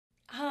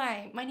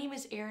my name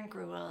is Erin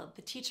Gruwell,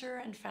 the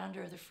teacher and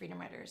founder of the Freedom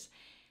Writers,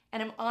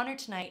 and I'm honored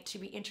tonight to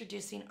be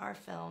introducing our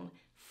film,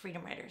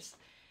 Freedom Writers.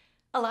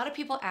 A lot of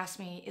people ask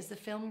me, is the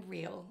film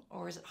real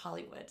or is it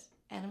Hollywood?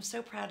 And I'm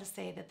so proud to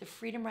say that the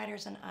Freedom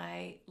Writers and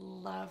I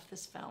love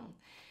this film.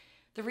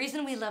 The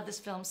reason we love this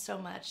film so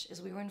much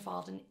is we were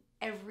involved in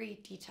every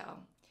detail.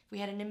 We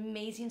had an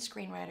amazing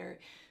screenwriter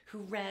who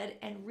read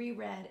and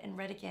reread and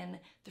read again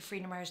the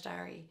Freedom Writers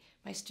Diary,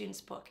 my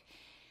student's book.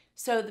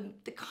 So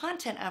the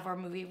content of our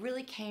movie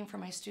really came from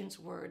my students'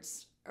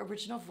 words,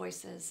 original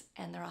voices,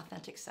 and their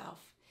authentic self.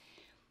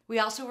 We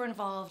also were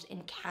involved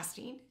in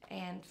casting,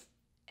 and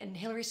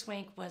Hilary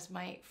Swank was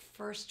my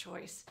first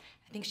choice.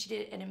 I think she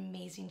did an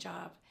amazing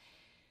job.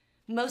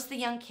 Most of the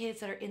young kids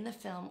that are in the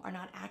film are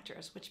not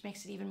actors, which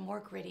makes it even more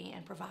gritty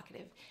and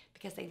provocative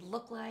because they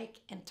look like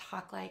and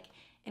talk like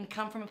and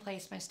come from a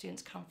place my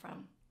students come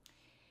from.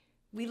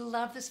 We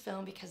love this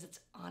film because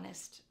it's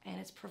honest and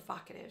it's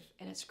provocative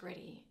and it's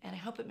gritty, and I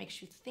hope it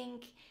makes you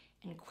think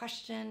and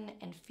question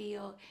and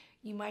feel.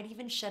 You might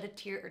even shed a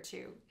tear or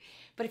two.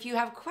 But if you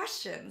have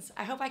questions,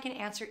 I hope I can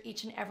answer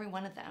each and every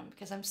one of them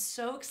because I'm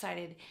so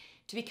excited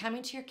to be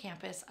coming to your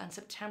campus on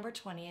September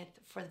 20th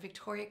for the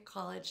Victoria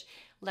College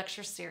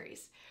Lecture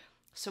Series.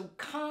 So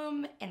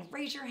come and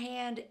raise your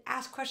hand,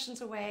 ask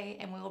questions away,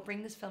 and we will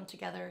bring this film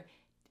together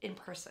in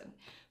person.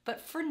 But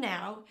for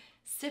now,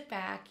 sit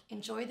back,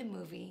 enjoy the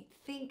movie,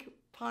 think,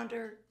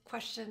 ponder,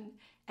 question,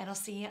 and I'll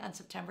see you on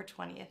September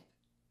 20th.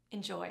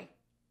 Enjoy.